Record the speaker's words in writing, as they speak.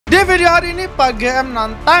Di video hari ini Pak GM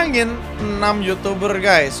nantangin 6 YouTuber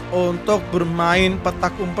guys untuk bermain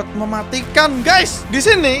petak umpet mematikan guys. Di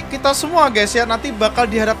sini kita semua guys ya nanti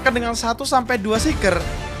bakal dihadapkan dengan 1 sampai 2 seeker,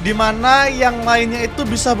 dimana yang lainnya itu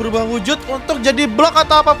bisa berubah wujud untuk jadi blok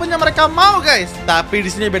atau apapun yang mereka mau guys. Tapi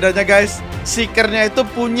di sini bedanya guys, seekernya itu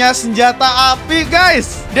punya senjata api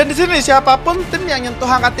guys. Dan di sini siapapun tim yang nyentuh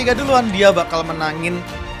angka 3 duluan dia bakal menangin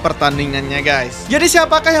pertandingannya guys. Jadi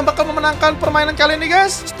siapakah yang bakal memenangkan permainan kali ini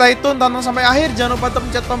guys? Stay tune, tonton sampai akhir. Jangan lupa untuk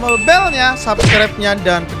pencet tombol belnya, subscribe-nya,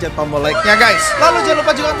 dan pencet tombol like-nya guys. Lalu jangan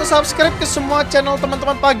lupa juga untuk subscribe ke semua channel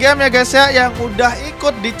teman-teman Pak Game ya guys ya, yang udah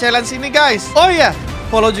ikut di challenge ini guys. Oh iya,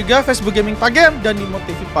 follow juga Facebook Gaming Pak Game dan Nimo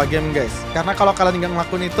TV Pak Game guys. Karena kalau kalian nggak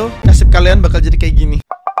ngelakuin itu, nasib kalian bakal jadi kayak gini.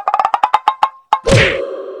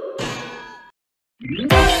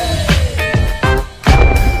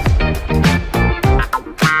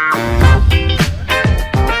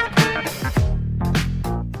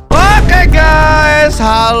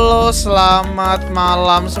 Halo, selamat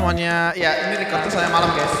malam semuanya. Ya, ini recordnya saya malam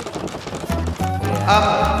guys.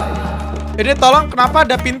 Ini tolong, kenapa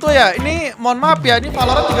ada pintu ya? Ini mohon maaf ya, ini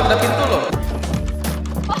Valorant juga ada pintu loh.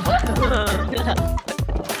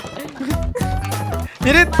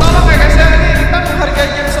 Jadi tolong ya guys ya, ini kita menghargai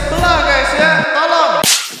game sebelah guys ya. Tolong.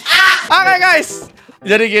 Oke guys.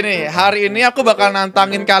 Jadi gini, hari ini aku bakal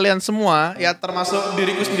nantangin kalian semua, ya termasuk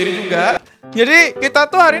diriku sendiri juga. Jadi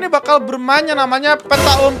kita tuh hari ini bakal bermainnya namanya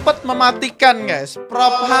petak umpet mematikan guys.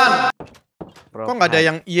 Prophan. Kok nggak ada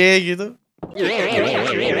yang ye gitu? Gak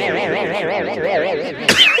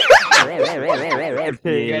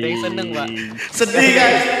ada yang seneng pak. Sedih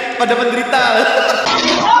guys, pada menderita.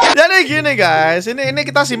 Jadi gini guys, ini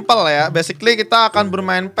kita simple ya. Basically kita akan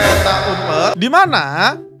bermain petak umpet,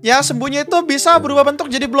 dimana ya sembunyi itu bisa berubah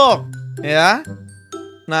bentuk jadi blok, ya.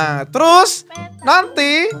 Nah terus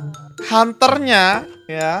nanti hunternya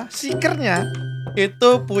ya, seekernya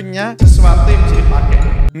itu punya sesuatu yang bisa dipakai.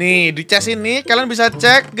 Nih di chest ini kalian bisa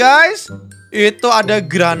cek guys, itu ada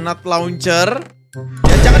granat launcher.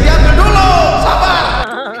 Ya jangan diambil dulu, sabar.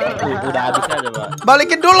 Udah habis aja pak.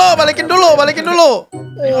 Balikin dulu.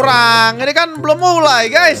 Kurang, ini kan belum mulai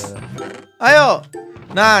guys. Ayo.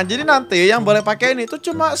 Nah, jadi nanti yang boleh pakai ini tuh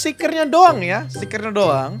cuma seekernya doang ya, seekernya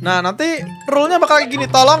doang. Nah, nanti rule-nya bakal kayak gini.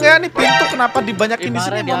 Tolong ya, nih pintu kenapa dibanyakin di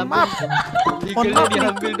sini? Mohon maaf. Mohon maaf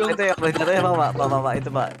diambil dong. Itu ya, senjatanya pak, itu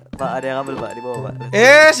pak, ada yang ambil pak di bawah pak.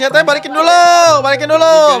 Senjatanya balikin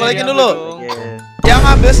dulu. Yang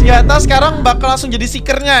ambil senjata sekarang bakal langsung jadi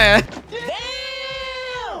seekernya ya.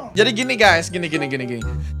 Jadi gini guys, gini.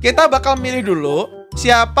 Kita bakal milih dulu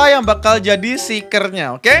siapa yang bakal jadi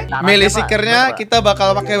seekernya, oke? Milih seekernya, kita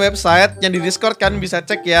bakal pakai website yang di Discord, kan bisa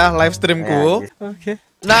cek ya live streamku. Oke.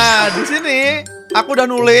 Nah, di sini aku udah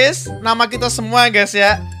nulis nama kita semua guys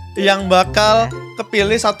ya, yang bakal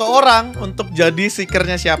kepilih 1 orang untuk jadi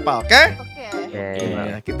seekernya siapa, oke?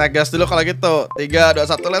 Ya, kita gas dulu kalau gitu. 3, 2,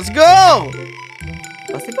 1, let's go.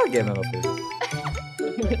 Pasti Pak Game yang pilih.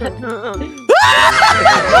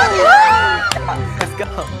 Let's go.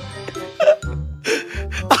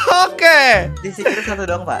 Oke. Di seeker satu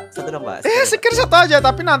dong pak. Seeker 1 aja,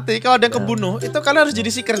 tapi nanti kalau ada yang kebunuh itu kalian harus jadi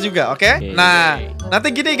seeker juga, oke? Nah, nanti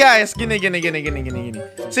gini guys, gini.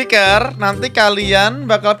 Seeker, nanti kalian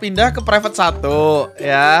bakal pindah ke private 1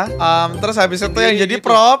 ya. Terus habis itu yang jadi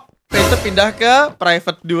prop itu pindah ke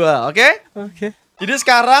private 2, oke? Oke. Jadi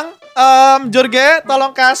sekarang Jorge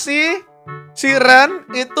tolong kasih si Ren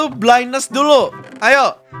itu blindness dulu.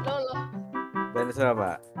 Ayo. Blindness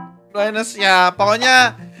berapa? Blindness ya,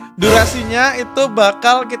 pokoknya durasinya itu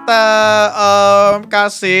bakal kita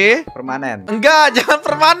kasih Permanen. Enggak, jangan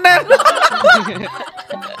permanen.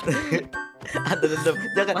 Ada dendam.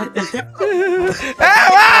 Jangan.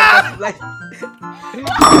 Wah.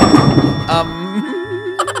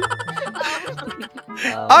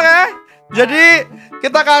 Oke. Jadi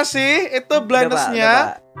kita kasih itu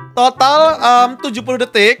blindness-nya total 70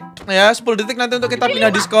 detik ya, 10 detik nanti untuk kita pindah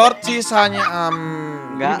Discord, sisanya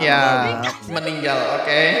enggak ya meninggal,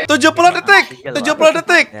 oke. 70 detik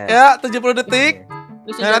ya, 70 detik.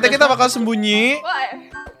 Nah, nanti kita bakal sembunyi.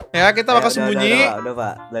 Ya, kita bakal sembunyi. Udah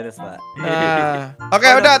pak, blindness pak. Oke,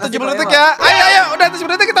 udah 70 detik ya. Ayo, udah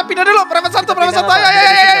 70 detik kita pindah dulu. Private 1,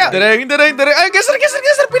 ayo. Dereng. Ayo geser,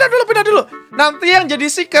 pindah dulu. Nanti yang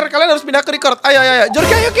jadi seeker kalian harus pindah ke record. Ayo.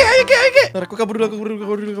 Jorge, ayo. Ntar aku kabur dulu.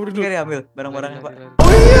 Oke, diambil barang-barangnya pak.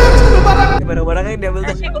 Oh iya, harus ambil barang. Barang-barangnya yang diambil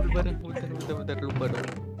tuh. Bentar, lupa dong.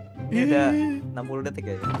 Ini udah 60 detik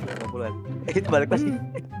ya, 60-an. Itu balik lagi.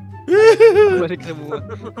 Balik semua.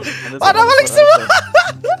 Pada balik semua.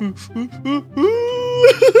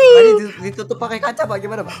 Tadi ditutup pakai kaca pak,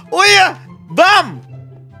 gimana pak? Oh iya, bam.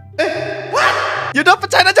 What? Yaudah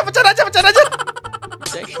pecahin aja.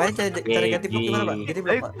 cara ganti blok gimana, Pak? Ganti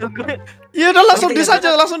blok, Pak. Iya udah langsung dis aja,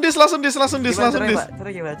 langsung dis.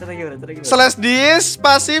 Gimana, Cara gimana? Slash dis,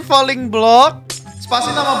 spasi falling block,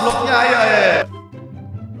 spasi nama bloknya. Ayo.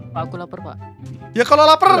 Pak, aku lapar, Pak. Ya kalau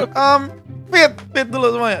lapar, fit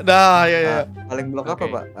dulu semuanya. Dah, ya. Paling blok apa,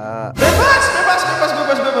 Pak? Bebas.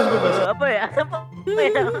 Apa ya?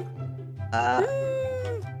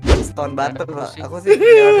 Stone button, Pak. Aku sih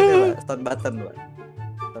jawabnya, Pak. Stone button, Pak.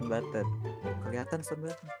 Stone button. Kelihatan stone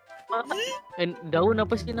button. Daun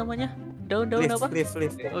apa sih namanya? Daun apa? Leaf.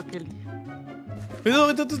 Oke.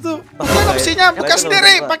 Itu. Bukan opsinya, buka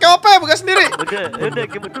sendiri. Pakai OP, buka sendiri. Udah,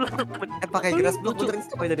 kebetulan. Pakai grass block bener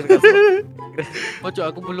itu apa jadi grass block? Ojo,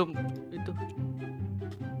 aku belum itu.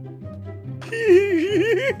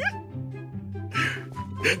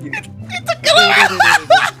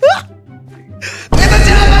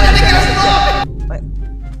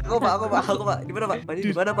 Aku Pak.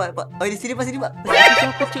 Di mana, Pak? Oh, di sini, Pak.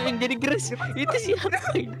 Siapa cuy yang jadi grass? Itu siapa?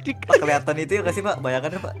 Pak, kelihatan itu ya nggak sih, Pak?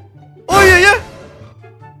 Bayangannya, Pak. Oh iya.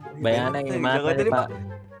 Bayangan yang gimana Jangan jadi, nih, Pak?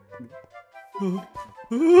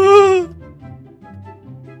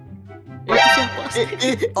 Itu siapa?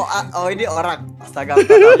 Oh, ini orang. Astaga.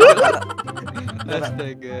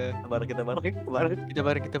 Astaga. Kita bareng.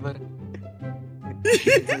 Kita bareng.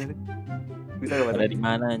 Bisa enggak, Pak? Ada di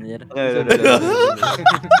mana anjir? Udah.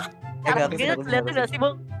 Artwork kita kelihatan nggak sih,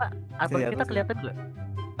 Bang? Pak, artwork kita kelihatan nggak?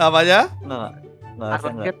 Apanya?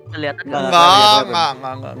 Artwork kita kelihatan nggak? Enggak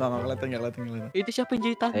kelihatan. Itu siapa yang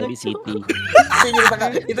jadi tangga? Dari City.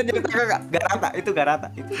 Itu jadi tangga enggak? Gak rata.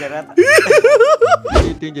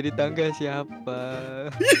 Itu yang jadi tangga siapa?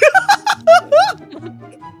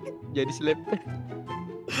 Jadi slab.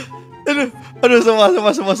 Aduh,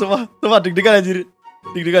 semua deg-degan anjir.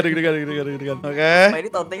 Deg-degan. Oke. Pak, ini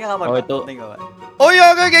tauntingnya kapan? Oh, Pak? itu. Taunting nggak, Pak? Oh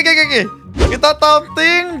iya, oke. Kita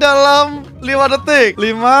taunting dalam 5 detik.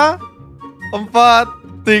 5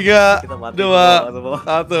 4 3 Kita mati. 2 Semua.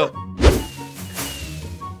 1.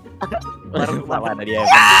 Sama ada dia.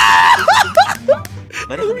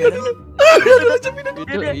 Bareng.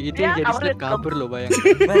 Itu yang jadi slab kabur loh, bayang.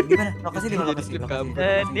 Gimana? Lokasi di mana? Jadi slab kabur.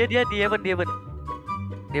 Dia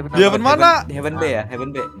Dia mana? Di Heaven B ya?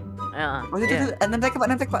 Heaven B. Oh, itu nempel,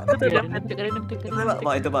 Pak. Ada Pak,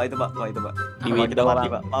 mau itu, Pak. Di Mau kita window, mati,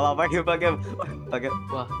 Pak. Pak. Pakai.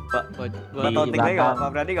 Wah, Pak. wah, Pak, taunting lagi nggak, Pak?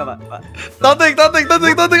 Berani nggak, Pak? Taunting.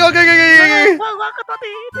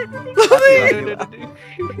 Oke.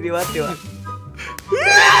 Ini mati, Pak.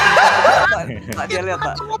 Pak, dia lihat,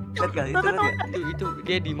 Pak. Lihat nggak? Itu lihat nggak? itu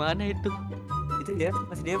dia di mana itu? Itu dia,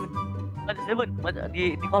 masih dia.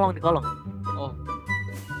 di kolong. Oh.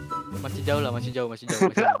 Masih jauh.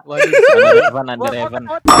 Waduh. Under Heaven.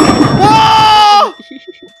 Wow!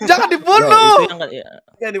 Jangan dibunuh. Itu yang nggak- ya.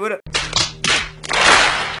 Ya, dibunuh.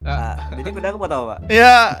 Jadi udah aku mau tahu, Pak.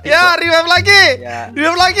 Ya, revive lagi. Ya.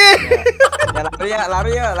 Ya,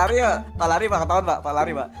 lari ya. Pak, lari, Pak, ketahuan, Pak.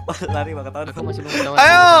 Lari, Pak, ketahuan. Aku masih belum ketahuan.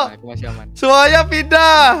 Ayo. Aku masih aman. Semuanya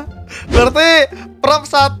pindah. Berarti prop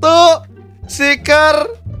 1, seeker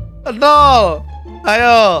 0.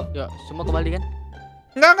 Ayo. Ya, semua kembali kan?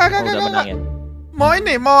 Enggak. Oh, udah menang ya. Mau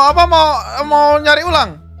ini, mau nyari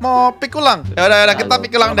ulang? Mau pick ulang? Ya udah kita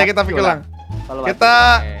pick ulang deh, kita pick ulang. Kalau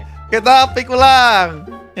Kita pick ulang.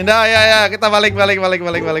 Indah ya, kita balik.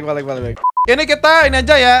 Ini kita ini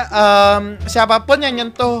aja ya. Siapapun yang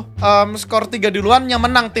nyentuh skor 3 duluan yang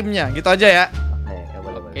menang timnya, gitu aja ya.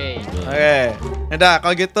 Oke. Oke. Udah,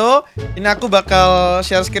 kalau gitu ini aku bakal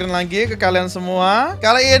share screen lagi ke kalian semua.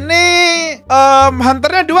 Kali ini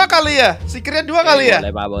hunternya 2 kali ya? Seekernya 2 kali ya?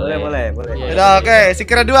 Boleh, Pak, boleh. boleh. Udah, oke,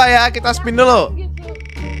 seekernya 2 ya. Kita spin dulu.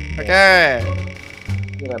 Oke.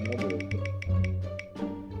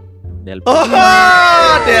 Delphi.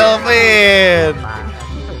 Oh, Delvin.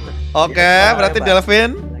 Oke, berarti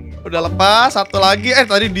Delvin udah lepas. Satu lagi,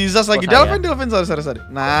 tadi Dizas lagi. Delvin, sorry.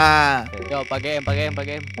 Nah. Yo, pakai M. Ayo,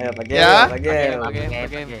 pakai. Ya. Pakai M.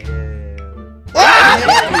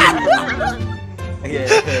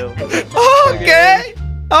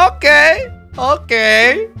 Oke.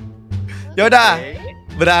 Yaudah.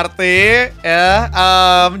 Berarti ya,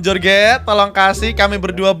 Jorge, tolong kasih kami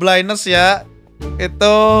berdua blindness ya.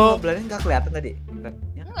 Itu Belanya nggak kelihatan tadi. Enggak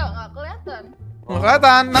kelihatan. nggak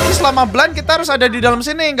kelihatan. Nanti selama blind kita harus ada di dalam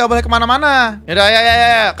sini, nggak boleh kemana-mana. Yaudah,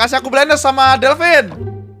 ya. Kasih aku blindness sama Delvin.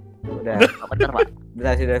 Udah. Bentar, Pak.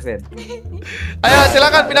 Bentar sih, Devin. Ayo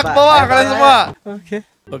silakan pindah ke bawah Ayo, kalian ayo. semua. Oke.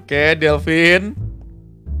 Oke, Delvin.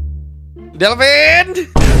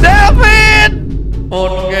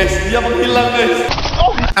 Oh guys, dia menghilang guys.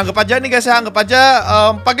 Anggap aja nih guys ya,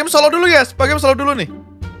 Pak game solo dulu guys. Pak game solo dulu nih.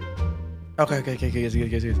 Oke guys.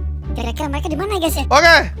 Kira-kira mereka di mana guys ya?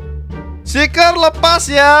 Oke. Seeker lepas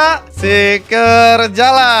ya. Seeker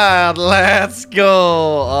jalan. Let's go.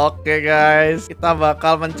 Oke guys, kita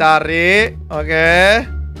bakal mencari. Oke.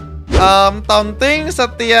 Taunting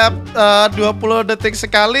setiap 20 detik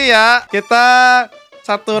sekali ya. Kita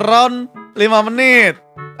satu round 5 menit.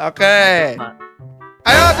 Oke.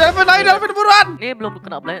 Ayo Delvin, ayo Delvin buruan. Ini belum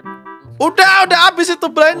kena blind. Udah habis itu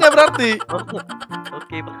blindnya berarti.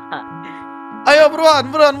 Oke, Pak. Ayo buruan.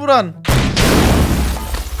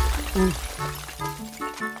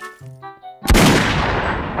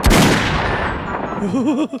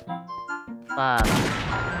 Pak.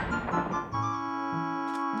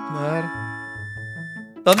 Benar.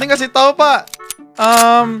 Taunting kasih tahu Pak.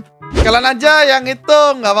 Kalian aja yang itu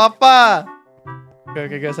nggak apa-apa.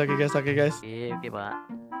 Oke guys. Oke, Pak.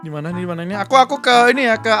 Di mana ini? Aku ke ini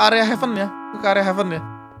ya, ke area heaven ya. Ke area heaven ya.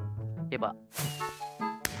 Oke, Pak.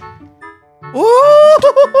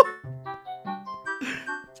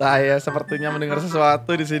 Saya sepertinya mendengar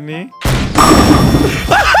sesuatu di sini.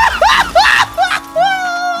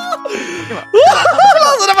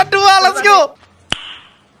 Langsung dapat 2, let's go.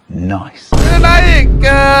 Nice. Ini naik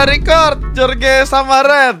ke record Jorge sama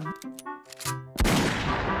Ren.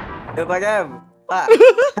 Coba game, Pak.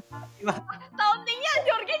 Tauntingnya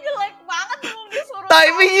Jorge jelek banget belum disuruh.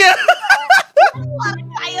 Timingnya. Keluar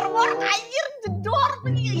firewall anjir jedor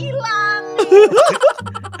hilang.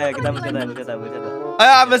 Ayo kita bercanda.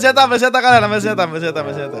 Ayo ambil senjata kalian, ambil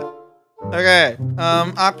senjata. Oke,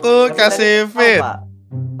 aku kasih fit. Pak,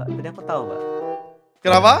 tadi aku tahu, Pak.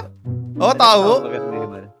 Kenapa? Oh tahu. Pakai sendiri,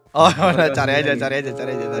 Pak. Oh udah cari aja. Cari aja.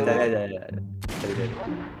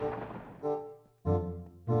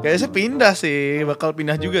 Kayaknya pindah sih, bakal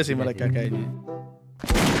pindah juga sih mereka kayaknya.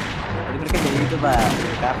 Tadi mereka jadi itu, Pak.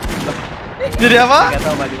 Jadi karpet. Jadi apa? Enggak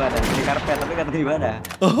tahu Pak di mana. Jadi karpet, tapi enggak tahu di mana.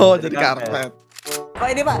 Oh jadi karpet. Pak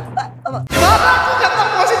ini, Pak. Apa? Aku kata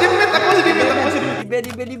aku masih di mid.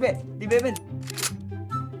 Di B, Ben.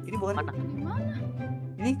 Ini bukan. Mana?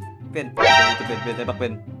 Ini Ben. Itu Ben, tembak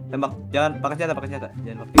Ben. Tembak. Jangan pakai senjata.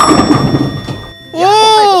 Jangan pakai.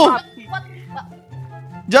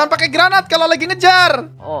 Jangan pakai granat kalau lagi ngejar.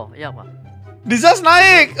 Oh, iya, Pak. Disas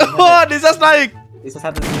naik. Wah, Disas naik. Bisa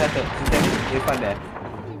satu. Sinteni Irfan ya.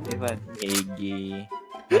 Irfan. Egi.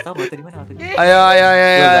 Enggak tahu batu di mana batu. Ayo.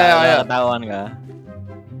 Ketahuan enggak?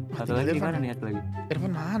 Satu lagi di mana nih satu lagi?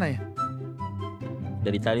 Irfan mana ya?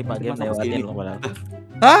 Dari tadi Pak game Masuk lewatin sini. lo malah.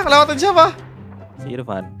 Hah? Lewatin siapa? Si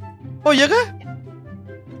Irfan. Oh iya kah?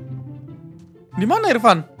 Di mana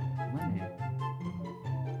Irfan? Mana ya?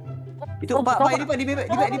 Itu Pak, ini Pak di B.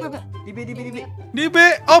 Di B.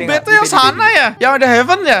 Oh, B itu yang sana ya? Yang ada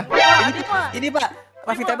heaven ya? Ini Pak,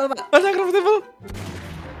 Raffi table Pak. Masa comfortable?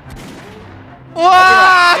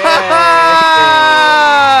 Wah!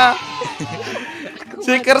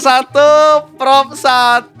 Seeker 1, prop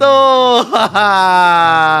 1.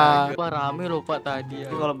 Wah rame loh Pak tadi ya.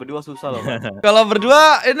 Ini kalau berdua susah loh Pak. Kalau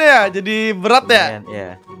berdua ini ya jadi berat ya?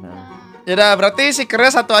 Iya. Yaudah, berarti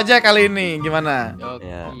seekernya 1 aja kali ini. Gimana? Oke.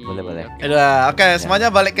 Ya, boleh. Yaudah, oke,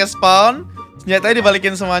 semuanya balik ke spawn. Senjatanya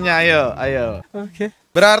dibalikin semuanya, ayo. Oke.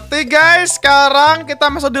 Berarti guys, sekarang kita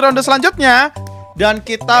masuk di ronde selanjutnya. Dan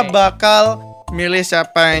kita bakal milih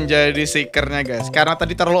siapa yang jadi seekernya guys. Karena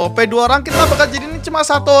tadi terlalu OP 2 orang, kita bakal jadi ini cuma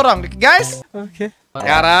 1 orang, guys. Oke.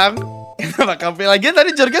 Sekarang kita bakal pilih lagi.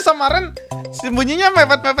 Tadi Jorge sama Ren sembunyinya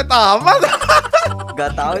mepet-mepet amat.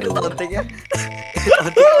 Gak tahu itu pentingnya.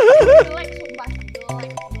 Jelek sumpah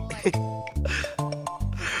jelek.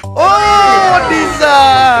 Oh,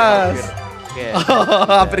 Disas. Oke. Oh,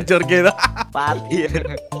 hampir Jorge. Pati.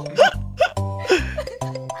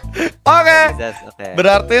 Oke. Oke.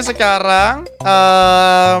 Berarti sekarang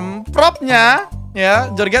propnya ya,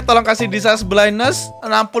 Jorge tolong kasih Disas blindness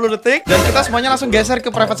 60 detik dan kita semuanya langsung geser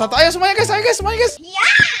ke private 1. Ayo semuanya guys.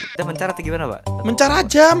 Kita mencar atau gimana, Pak? Mencar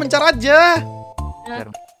aja.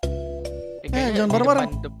 Jangan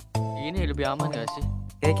bareng-bareng. Ini lebih aman gak sih?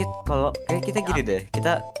 Kayak kita gini deh.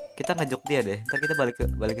 Kita ngejok dia deh. Ntar kita balik ke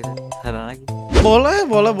sana lagi. Boleh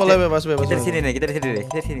bebas. Kita di sini deh. Kita di sini.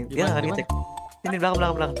 Dia Gimana, nggak ngecek. Sini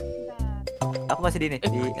belakang. Aku masih di main.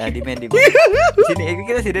 Di sini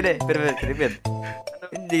kita sini deh. Ben.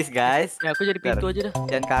 Ini guys. Ya aku jadi pintu aja dah.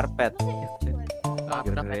 Jangan karpet.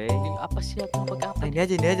 Karpet. Apa sih aku pakai apa? Nah,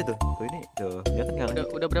 ini aja tuh. Tuh. Dia kan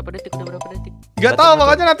nggak Udah berapa detik? Gak tahu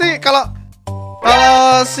pokoknya nanti kalau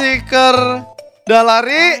seeker udah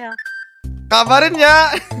lari kabarin ya.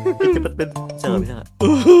 cepet Ben. Bisa nggak?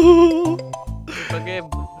 Pakai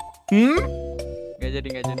Hmm? Gak jadi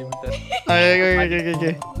bentar. Ayo.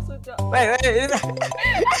 Weh, ini dah.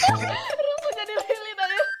 Rusuh jadi lilin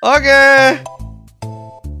aja. Oke.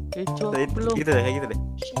 Kecoh Gitu belum. deh, kayak gitu deh.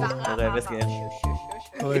 Enggak. Oke, bes ya.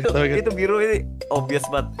 Itu biru ini obvious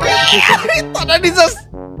banget. Ada di sos.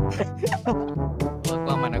 Aku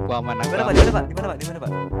aman, aku aman. Di mana, Pak? Di mana, Pak?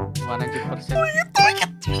 Mana persen?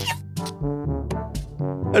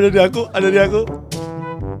 Ada di aku.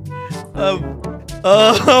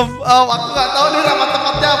 Aku nggak tahu nih nama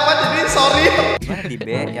tempatnya apa, jadi sorry. Gimana di B?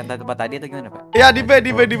 Yang tempat tadi atau gimana, Pak? Ya di B.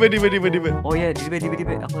 Oh iya, di B.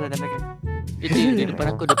 Aku udah nembak. Itu di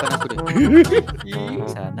depan aku deh. Di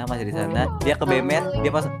sana, masih di sana. Dia ke B, men.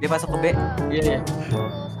 Dia masuk ke B. Iya.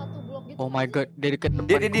 Satu blok gitu. Oh my god, dia dekat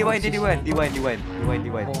depan. Dia di wine.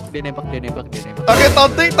 Oh, dia nembak. Oke,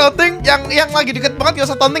 taunting yang lagi deket banget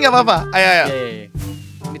gak usah taunting gak apa-apa. Ayo. Iya.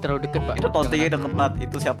 Ini terlalu dekat, Pak. Itu tauntingnya deket banget.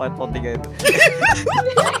 Itu siapa yang tauntingnya itu?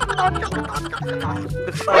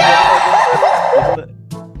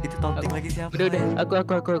 Itu taunting lagi siapa? Udah,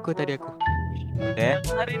 aku tadi aku.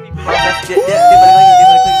 Hari ini. Dia balik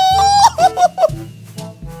lagi.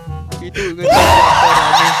 Itu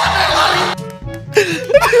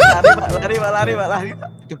Lari.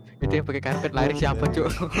 itu yang pakai karpet lari siapa, Cuk?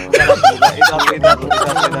 Itu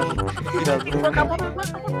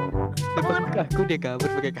Depan aku dia kabur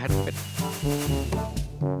pakai karpet.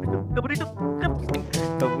 Kabur itu.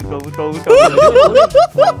 kabur.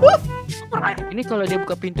 Ini kalau dia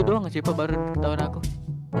buka pintu doang sih, Pak, baru ketahuan aku.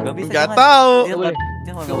 Gak bisa. Nggak tahu. Boleh.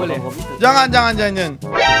 Nggak boleh. Jangan.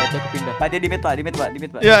 Baca aku pindah. Pak, dia di mid, Pak.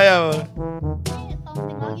 Iya. Ini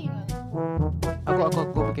taunting lagi kan? Aku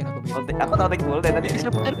bikin. Aku taunting full dari tadi.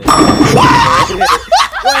 Siapa kan?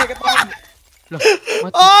 Woi, ketahuan. Loh,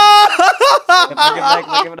 mati. Oh.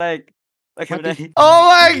 Lagi menaik. Oh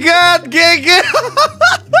my god, GG.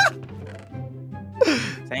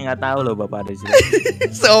 Saya nggak tahu loh Bapak ada di sini.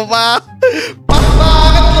 Sumpah. Pas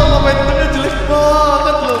banget lo, momentumnya jelek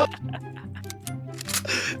banget lo.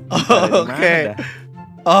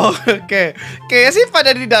 Oke. Kayaknya sih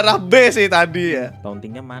pada di darah B sih tadi ya.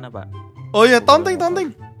 Tauntingnya mana Pak? Oh ya, taunting.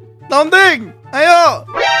 Ayo.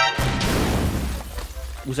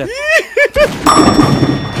 Buset.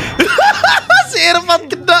 Si Irfan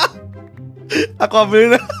kena. Aku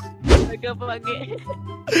ambilin. Agak pakai.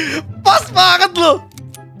 Pas banget lo.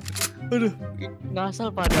 Aduh.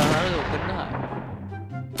 Ngasal padahal lo kena.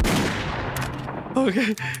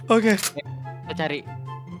 Oke. Kita cari.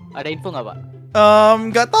 Ada info nggak, Pak?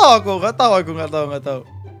 Nggak tahu aku.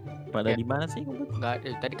 Pada di mana sih? Nggak ada.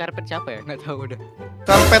 Tadi karpet siapa ya? Nggak tahu udah.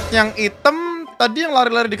 Karpet yang hitam tadi yang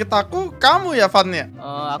lari-lari deket aku, kamu ya Van ya?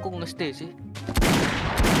 Aku nge-stay sih.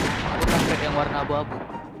 Aku karpet yang warna abu-abu.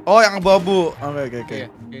 Oh, yang abu-abu. Oke. Iya,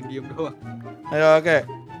 yang diem doang. Ayo, oke.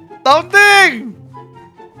 Taunting!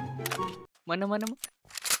 Mana?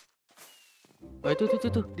 Oh itu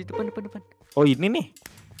di depan. Oh ini nih.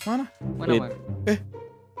 Mana? Mana?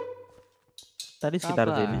 Tadi sekitar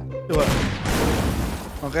Apa? sini. Coba.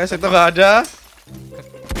 Oke, situ nggak ada.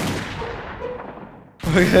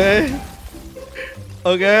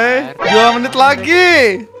 Oke. 2 menit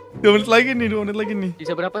lagi. 2 menit lagi nih.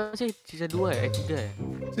 Sisa berapa sih? Sisa 2 ya? 3 ya?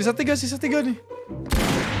 Sisa 3 nih.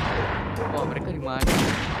 Oh mereka di mana?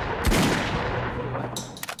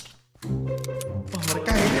 Wah,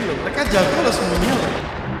 mereka ini loh. Mereka jago loh semuanya loh.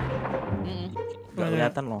 Nggak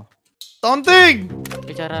kelihatan loh. Taunting!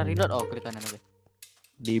 Cara reload, oh klik kanan aja.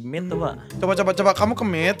 Di mid tuh Pak. Coba kamu ke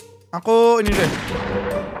mid. Aku ini deh.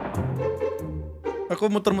 Aku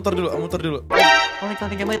muter dulu. Oh,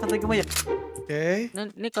 taunting banyak. Oke. Nah,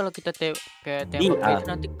 ini kalau kita kayak Iya. tembak itu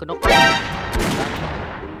nanti kenok.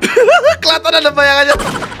 Kelihatan ada bayangannya.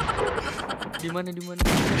 Di mana?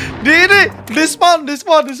 Di ini, di spawn.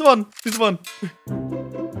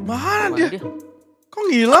 Mana dia? Kok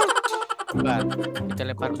ngilang? Bukan. Kita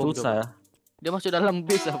lempar bom. Susah. Dia masuk dalam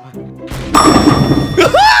base apa?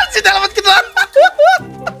 Si dalam kita.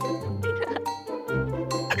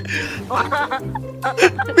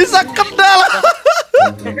 Bisa kendal.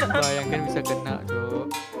 Bayangkan bisa kena, Cok.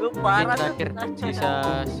 Lu Ini parah. terakhir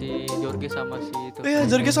sisa si Jorge sama si itu. Iya,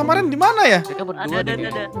 Jorge sama Ren di mana ya? Mereka berdua Ada. deh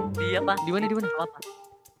kayaknya. Di apa? Di mana? Apa?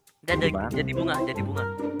 Dia ada Gimana? jadi bunga.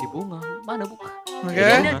 Di bunga. Mana bunga? Oke.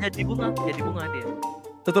 Dia jadi bunga dia.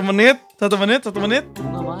 1 menit.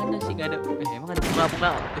 Bunga mana sih? Gak ada. Emang ada Bunga.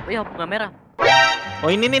 Iya, bunga merah. Oh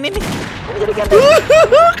ini. Kelihatan.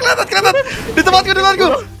 Di tempatku.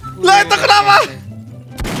 Lah, itu kenapa?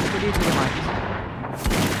 Kok dia sudah mati sih?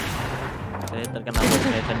 Saya terkena bom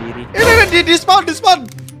saya sendiri. Ini di spawn.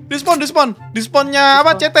 Di spawnnya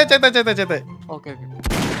apa? CT. Oke.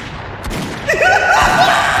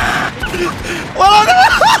 Walau,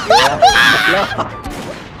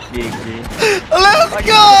 GG. let's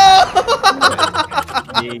go.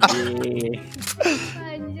 GG.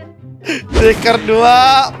 Anjir. Stiker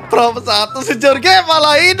 2, prop 1 si Jorge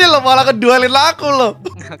malah ini loh, malah kedualin aku loh.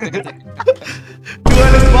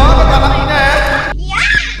 Dualis banget anaknya ya.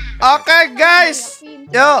 Oke guys,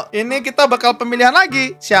 yuk ini kita bakal pemilihan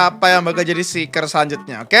lagi siapa yang bakal jadi seeker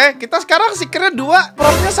selanjutnya. Oke, kita sekarang seekernya 2,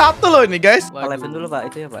 propnya 1 loh ini guys. Olehin dulu pak,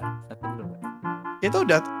 itu ya pak. Olehin dulu pak. Itu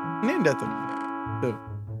udah, ini udah tuh. Tuh.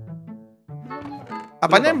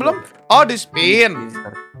 Apanya yang belum? Oh di spin.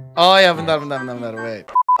 Oh ya bentar, wait.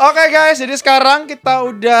 Oke guys, jadi sekarang kita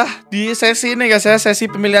udah di sesi ini guys ya, sesi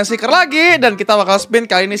pemilihan seeker lagi. Dan kita bakal spin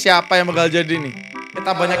kali ini siapa yang bakal jadi nih.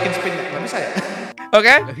 Kita banyakin spin, nggak bisa ya?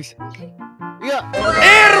 Oke? Iya.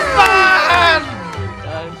 Irfan!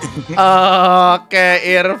 Oke,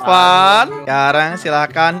 Irfan. Sekarang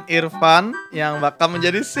silakan Irfan yang bakal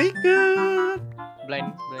menjadi seeker.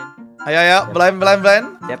 Blind. Ayo, blind.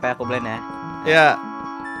 Siapa yang aku blind ya? Ya.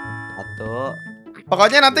 1.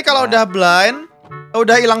 Pokoknya nanti kalau udah blind,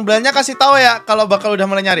 udah hilang blindnya kasih tahu ya kalau bakal udah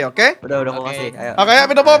mulai nyari, oke? Udah aku Oke. kasih. Ayo. Oke, ya,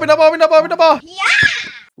 pindah bawah.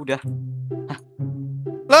 Udah.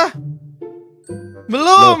 Lah.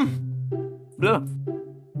 Belum. Belum.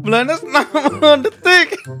 Blindnya 60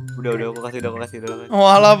 detik. Udah aku kasih.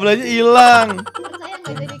 Walah, blindnya hilang.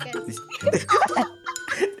 Saya nggak jadi cancel.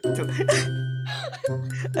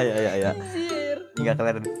 Ayo. Anjir. Ini nggak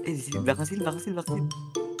kelihatan. Di sini belakang sini. Belakang sini.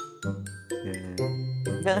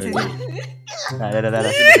 Nah, ada.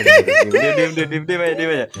 Diam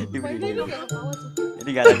aja. Mainnya juga nggak ketawa sih. Ini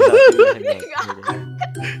nggak ada.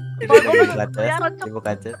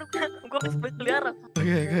 Dibuka aja. Gue masih pelihara.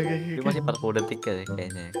 Oke. Dia masih 40 detik ya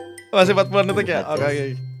kayaknya. Masih 40 detik ya?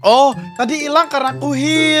 Oke. Oh, tadi hilang karena aku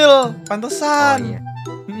heal. Pantesan. iya.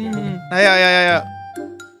 Ayo.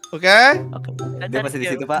 Oke. Oke. Dia masih di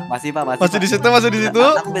situ, Pak. Masih, Pak. Masih di situ.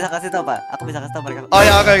 Aku bisa kasih tahu, Pak. Aku bisa kasih tahu mereka. Oh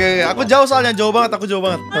ya, oke. Aku jauh soalnya, jauh banget. Oke.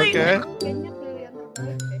 Kayaknya pilihan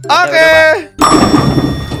terbaik deh. Oke.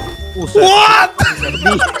 What?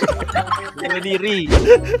 Bela diri.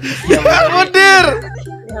 Gak mundur.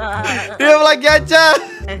 Diam lagi aja.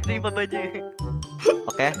 Ribet aja.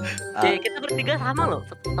 Oke. Kita bertiga sama loh.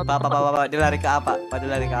 Pak, dia lari ke apa? Pak, dia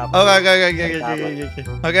lari ke apa? Oke.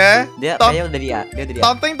 Oke. Dia Top. kayaknya udah dia. Dia udah dia.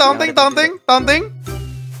 Taunting.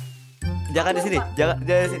 Jangan di sini. Jangan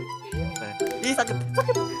di sini. Ih, sakit.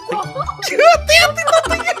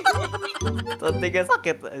 Tontingnya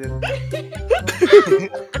sakit.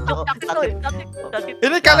 Sakit.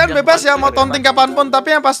 Ini kalian bebas ya mau taunting kapanpun,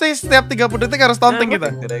 tapi yang pasti setiap 30 detik harus taunting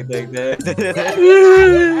kita.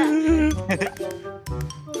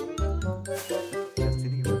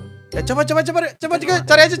 Ya coba juga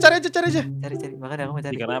cari aja. Cari. Makanya aku mau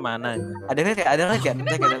cari. Karena mana? Ada lagi kan?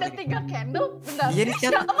 Ini udah 3 candle. Bentar. Iya nih,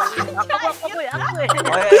 chat. Aku ya.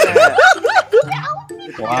 Oh iya.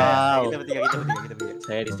 Wow. Kita bertiga.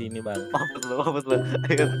 Saya di sini, Bang. Mampus lu.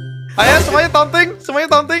 Ayo semuanya taunting.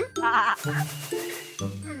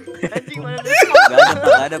 Anjing mana nih?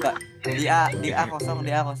 Gak ada, Pak. Di A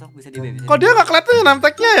kosong bisa di B. Kok dia nggak kelihatan ya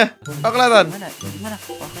name-tag-nya ya? Nggak kelihatan. Gimana?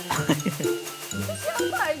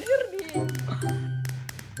 Siapa anjir di?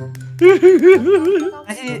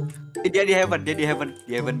 Masih dia di heaven B.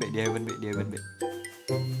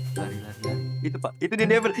 Lari. Itu, Pak. Itu dia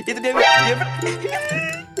di heaven.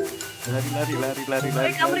 Lari.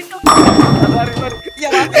 Ya,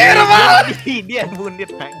 Irfan! Dia bundir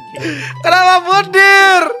lagi. Kenapa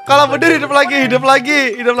mundur? Kalau mundur hidup lagi.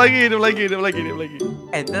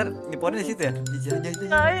 enter nyeponnya di situ ya. Jangan.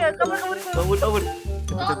 Iya, kamu. Bangun.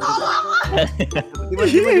 Dia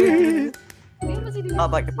masih di.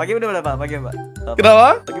 Pagi udah berapa, Pak? Pagi, Pak.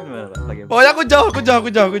 Kenapa? Pagi udah berapa, Pagi. Pokoknya aku jauh.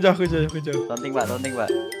 Tonting, Pak.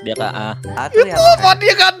 Dia ke A. Tuh ya. Apa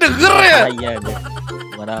dia nggak denger ya? Iya deh.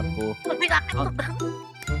 Mana aku? Tapi sakit.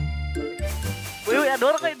 Wih, ada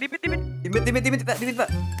orang kayak dipit. Dimit, Pak.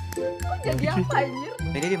 Kok jadi apa anjir?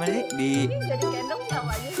 Ini di mana sih? Di Ini jadi candle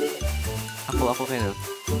siapa aja sih? aku kayaknya.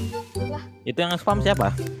 Itu yang spam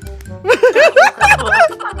siapa?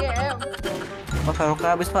 GM. Mas Faruka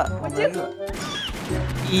habis, Pak. Anjir.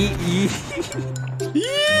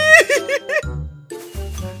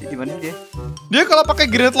 Di mana dia? Dia kalau pakai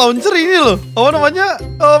grenade launcher ini loh. Apa namanya?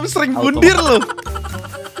 Sering bundir loh.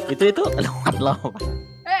 Itu lewat.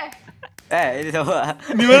 Ini coba.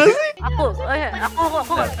 Di mana sih? Aku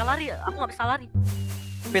nggak bisa lari. Aku nggak bisa lari.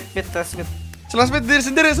 Pit tes pit. Selasmit diri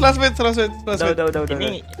sendiri, selasmit. Udah.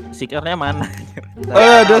 Ini seekernya mana?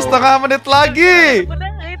 Udah setengah menit lagi. Bener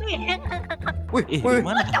ini. Ih, Wih.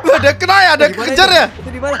 mana? Ada kena ya, ada kejar ya. Itu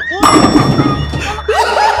di mana?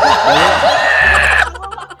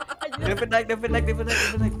 David naik.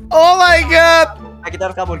 Oh my god. Kita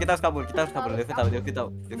harus kabur. David tahu.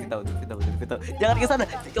 Jangan ke sana.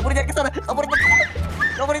 Kabur.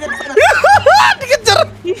 Kamu di sana. Dikejar.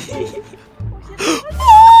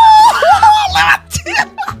 Lewat.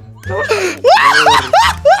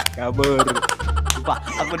 Kabur. Sumpah,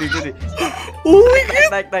 aku di sini. Wih,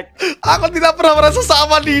 Naik. aku tidak pernah merasa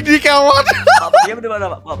sama Didi kawan. Pak, dia di mana,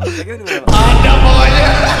 Pak? Pak, dia di mana, Pak? Ada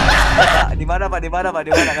pokoknya. Pak, di mana, Pak? Di mana, Pak?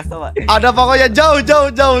 Di mana? Kasih tahu, Pak. Ada pokoknya jauh.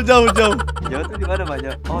 Jauh tuh di mana, Pak?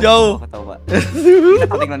 Oh, Jauh. Aku tahu, Pak. Kita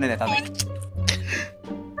tanting nanti nih, tanting.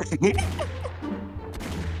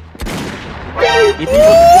 Itu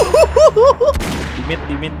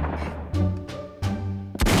dimit.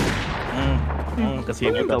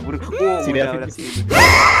 Kesini Kabur. Sini, Udah sini. sini.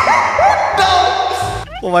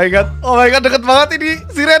 Oh my god, deket banget ini.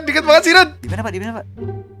 Siren, deket banget Siren. Di mana, Pak? Di mana, Pak?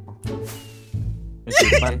 Di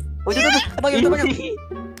depan. Oh, itu. Abang.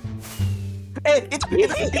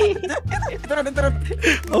 Turun.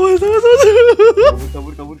 Awas.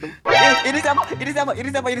 Kabur.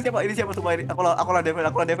 Ini siapa semua ini? Aku lah Devil.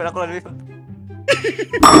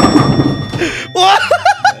 Wah,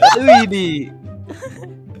 Ini.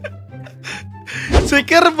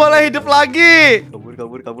 Speaker boleh hidup lagi.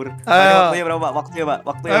 Kabur. Ayo. Waktunya berapa, Pak?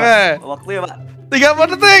 Waktunya, Pak.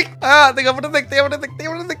 30 detik. 30 detik.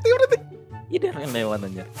 Ini yang lewat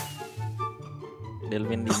aja.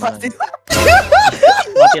 Delvin di mana? Pasti.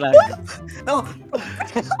 Mati lagi. Tuh.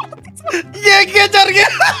 Kejar.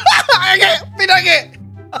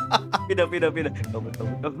 Pindah. Pindah.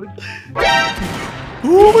 Kabur.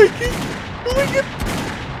 Oh my god.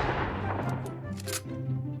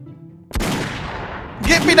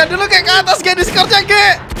 Pindah dulu ke atas Discordnya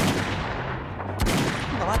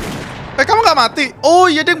Nggak mati. kamu nggak mati? Oh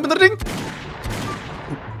iya ding, bener ding.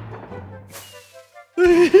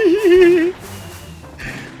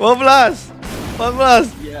 Empat belas.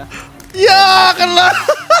 Iya. Ya kena.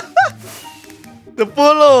 10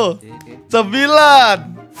 9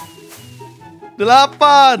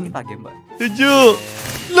 8 Pagi, Mbak. 7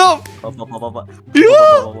 6. Pak.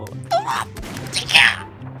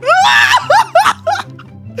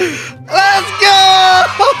 Let's go.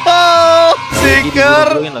 Seeker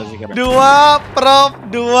 2 prop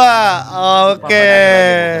 2. Oke.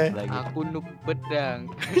 Aku noob pedang.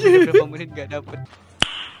 Berapa menit gak dapet.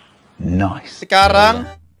 Nice. Sekarang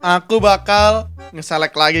aku bakal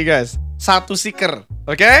nge-select lagi guys. 1 seeker.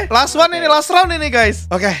 Oke? Last one ini, last round ini guys.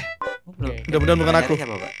 Oke. Mudah-mudahan bukan aku.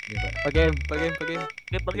 Siapa, Pak? Bagian.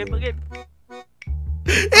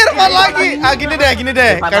 Irfan lagi. Gini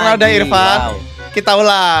deh. Karena ada Irfan, kita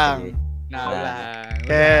ulang. Nah, ulang.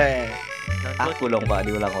 Oke. Aku dong, Pak,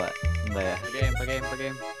 diulang, Pak. Enggak ya.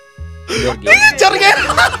 Game. Ngejar kan?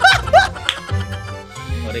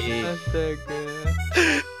 Astaga.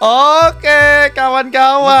 Oke,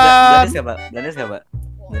 kawan-kawan. Blades nggak, Pak?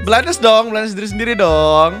 Blindness dong, blindness diri sendiri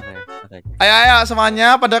dong. Oke. Ayo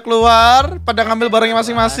semuanya pada keluar, pada ngambil barangnya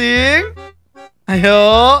masing-masing.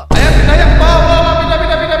 Ayo pindah ya.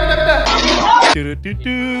 Pindah. Dudut.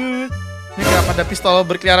 Ini kenapa ada pistol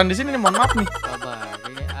berkeliaran di sini nih? Mohon maaf nih. Sabar,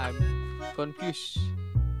 ini I'm confused.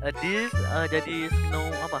 This jadi snow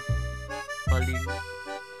apa? Paling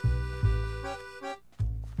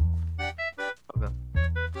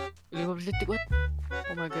 15 detik what?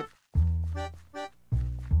 Oh my god.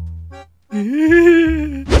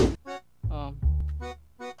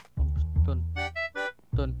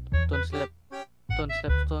 Don't slap.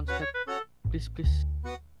 Please.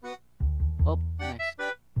 Oh, nice.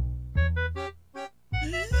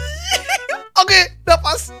 Oke, udah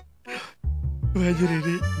pas. Wah anjir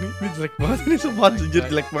ini jelek banget ini semua jujur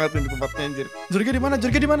jelek banget ini tempatnya anjir. Jorge di mana?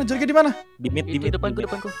 Di mid. Depanku.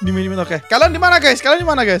 Di mid. Oke. Kalian di mana guys?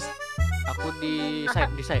 Aku di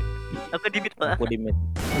side. aku di mid pak. Aku di mid.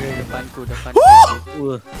 Depanku.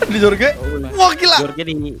 Di Jorge. Wah gila. Jorge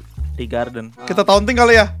di garden. Kita taunting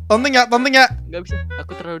kali ya. Taunting ya. Nggak bisa.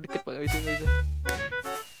 Aku terlalu deket pak. Nggak bisa.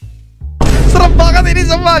 Serem banget ini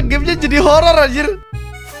semua. Gamenya jadi horor anjir.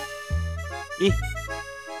 Ih.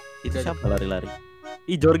 Itu siapa lari-lari?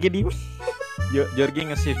 Ih, Jorge di Jorge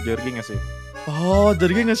nge-save. Oh,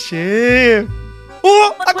 Jorge nge-save.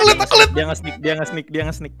 Aku lihat. Dia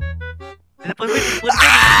nge-sneak. Depan mid.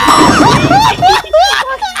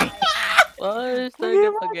 Astaga,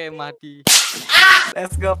 pakai mati.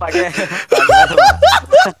 Let's go, pakai.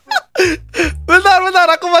 Bentar,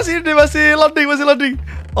 aku masih loading.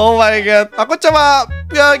 Oh my god. Aku coba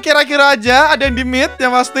ya, kira-kira aja ada yang di mid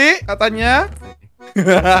yang pasti katanya.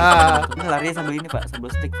 Ini larinya sambil ini, Pak, sambil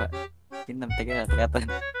stick, Pak. Ini tag-nya kelihatan.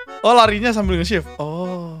 Oh, larinya sambil nge-shift.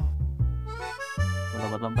 Oh.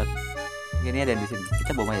 Lompat. Ini ada di sini.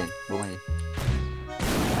 Kita bom aja.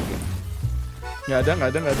 Nggak ada.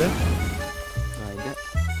 Nggak ada.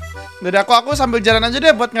 Jadi aku sambil jalan aja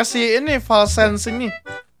deh buat ngasih ini false sense ini.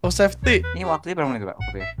 Oh safety. Ini waktunya berapa menit, Pak?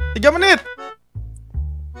 Waktunya. 3 menit.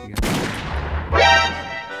 3.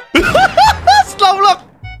 Setelah blok.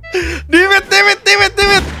 Dimit. Ketemu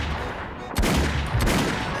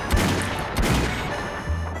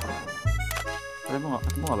nggak,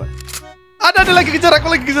 Pak? Ada lagi kejar, aku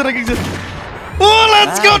lagi kejar.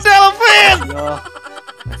 Let's go Nice. Delvin.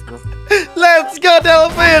 Let's go. Let's go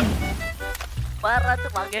Delvin. Parah tuh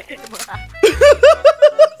pakai.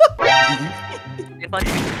 Depan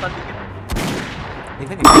dikit.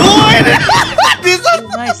 Ini Oh ini. Bisa.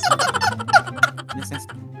 nice. Nice.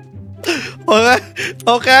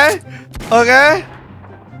 Oke.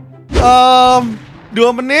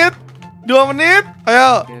 2 menit.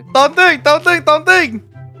 Ayo. Taunting.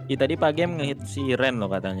 Tadi Pak Game ngehit si Ren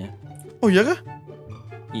loh katanya. Oh iya kah?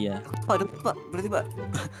 Iya. Pak, ada Pak. Berarti, Pak.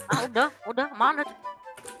 Udah, mana?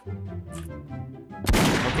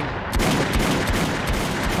 Voting.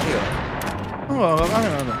 Ayo. Enggak ada.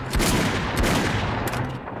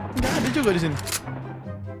 Enggak ada juga di sini.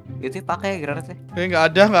 Itu pakai granatnya. Oke,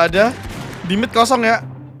 enggak ada. Di mid kosong ya.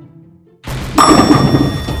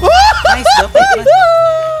 Nice, dapat.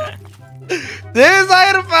 This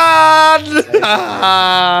air fun.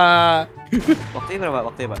 Waktunya berapa,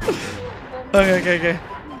 Pak? Oke.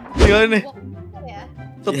 Tinggal ini. Bentar ya.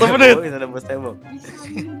 1 menit. Oh, ada bos tembok. Bisa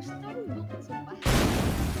nembus tembok, sumpah.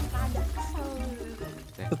 Ada kesel.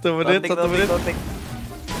 1 menit. Counting.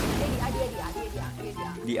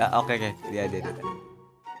 Di Di A, oke. Di A.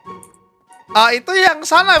 Ah, itu yang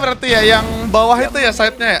sana berarti ya, yang bawah itu ya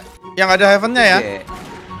side-nya ya. Yang ada heaven-nya ya. Iya.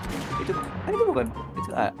 Itu bukan.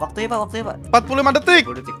 Itu A. Waktunya, Pak. 45 detik.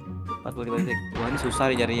 45 detik. Wah, ini susah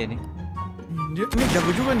nih carinya nih. Dia ini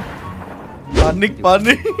jago juga nih.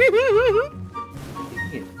 Panik.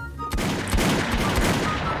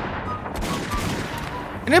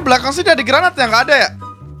 Ini belakang sih ada granat ya, nggak ada ya?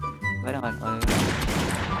 Gak ada kan?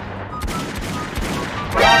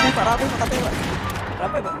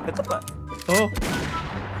 Rame, Pak. Deket, Pak. Oh.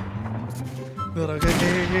 Oke.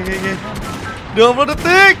 20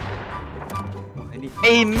 detik. Wah,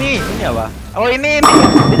 ini. Ini apa? Oh ini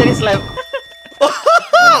dia jadi slap.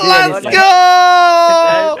 Let's go.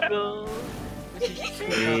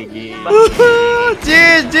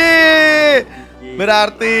 GG.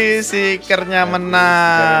 Berarti seekernya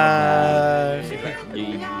menang.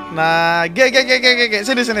 Nah,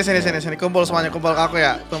 sini. Kumpul semuanya, kumpul ke aku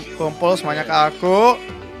ya. Kumpul semuanya ke aku.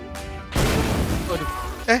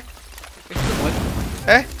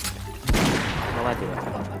 Bawa aja, Pak.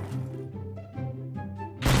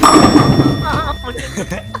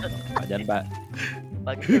 Pak Jan, Pak.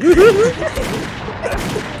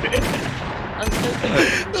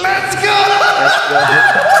 Let's go.